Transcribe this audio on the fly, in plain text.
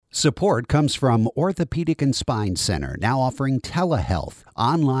Support comes from Orthopedic and Spine Center, now offering telehealth,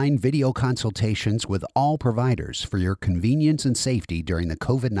 online video consultations with all providers for your convenience and safety during the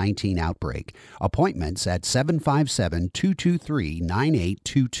COVID-19 outbreak. Appointments at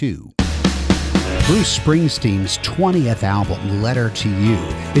 757-223-9822. Bruce Springsteen's 20th album, Letter to You,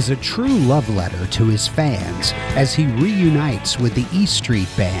 is a true love letter to his fans as he reunites with the E Street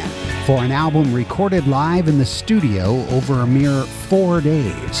Band for an album recorded live in the studio over a mere 4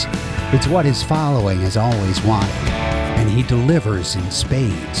 days. It's what his following has always wanted, and he delivers in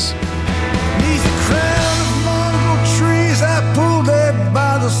spades. Neath a crown of mongrel trees, I pulled that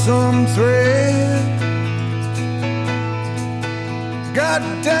bothersome thread. Got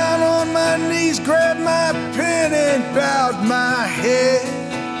down on my knees, grabbed my pen and bowed my head.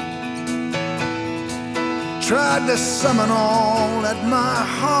 Tried to summon all that my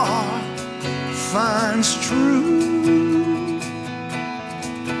heart finds true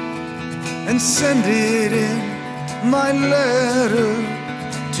and send it in my letter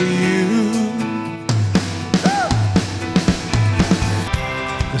to you.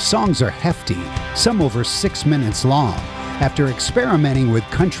 The songs are hefty, some over 6 minutes long. After experimenting with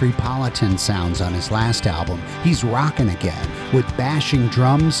country-politan sounds on his last album, he's rocking again with bashing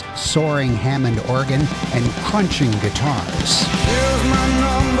drums, soaring Hammond organ, and crunching guitars. Here's my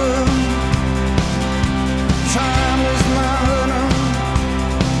number. Time is my honor.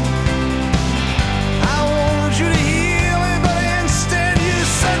 I wanted you to hear me, but instead you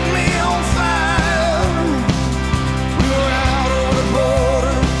set me on fire. We were out on the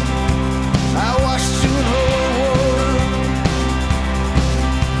border. I watched you in holy water.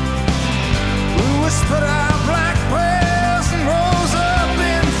 We whispered our black prayers and rose up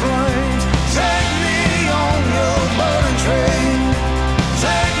in flames. Take me on your burning train.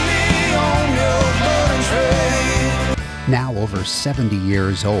 Take me on your burning train. Now over 70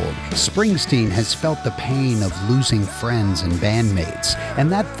 years old, Springsteen has felt the pain of losing friends and bandmates, and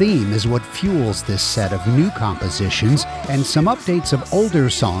that theme is what fuels this set of new compositions and some updates of older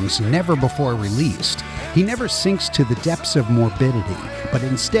songs never before released. He never sinks to the depths of morbidity, but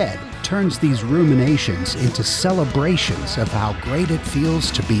instead turns these ruminations into celebrations of how great it feels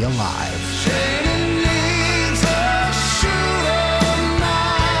to be alive.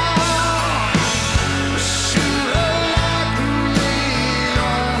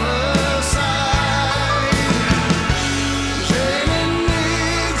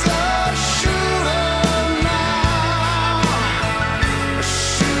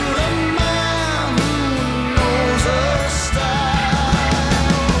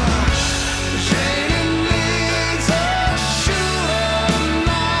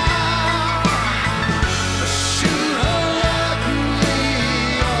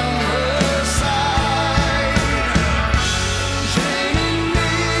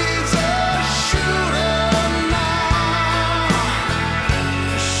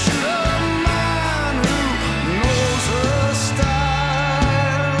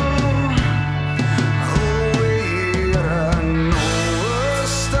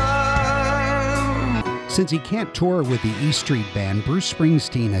 Since he can't tour with the E Street Band, Bruce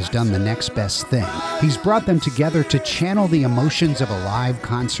Springsteen has done the next best thing. He's brought them together to channel the emotions of a live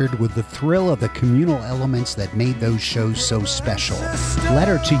concert with the thrill of the communal elements that made those shows so special.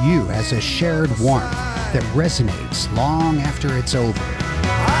 Letter to You has a shared warmth that resonates long after it's over.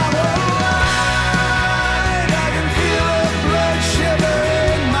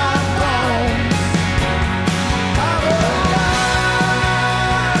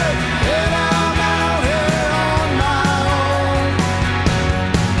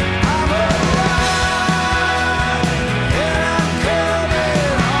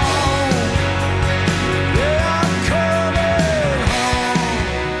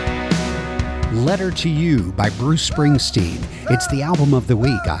 Letter to You by Bruce Springsteen. It's the album of the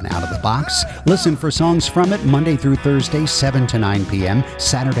week on Out of the Box. Listen for songs from it Monday through Thursday, 7 to 9 p.m.,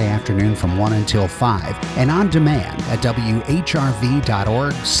 Saturday afternoon from 1 until 5, and on demand at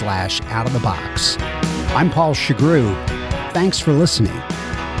whrv.org/outofthebox. I'm Paul Chagru. Thanks for listening.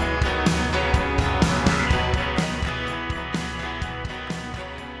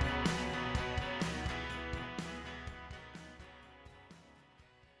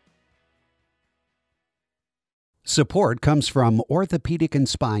 Support comes from Orthopedic and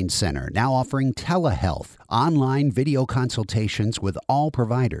Spine Center, now offering telehealth, online video consultations with all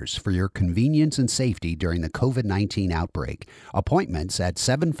providers for your convenience and safety during the COVID-19 outbreak. Appointments at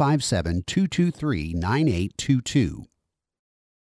 757-223-9822.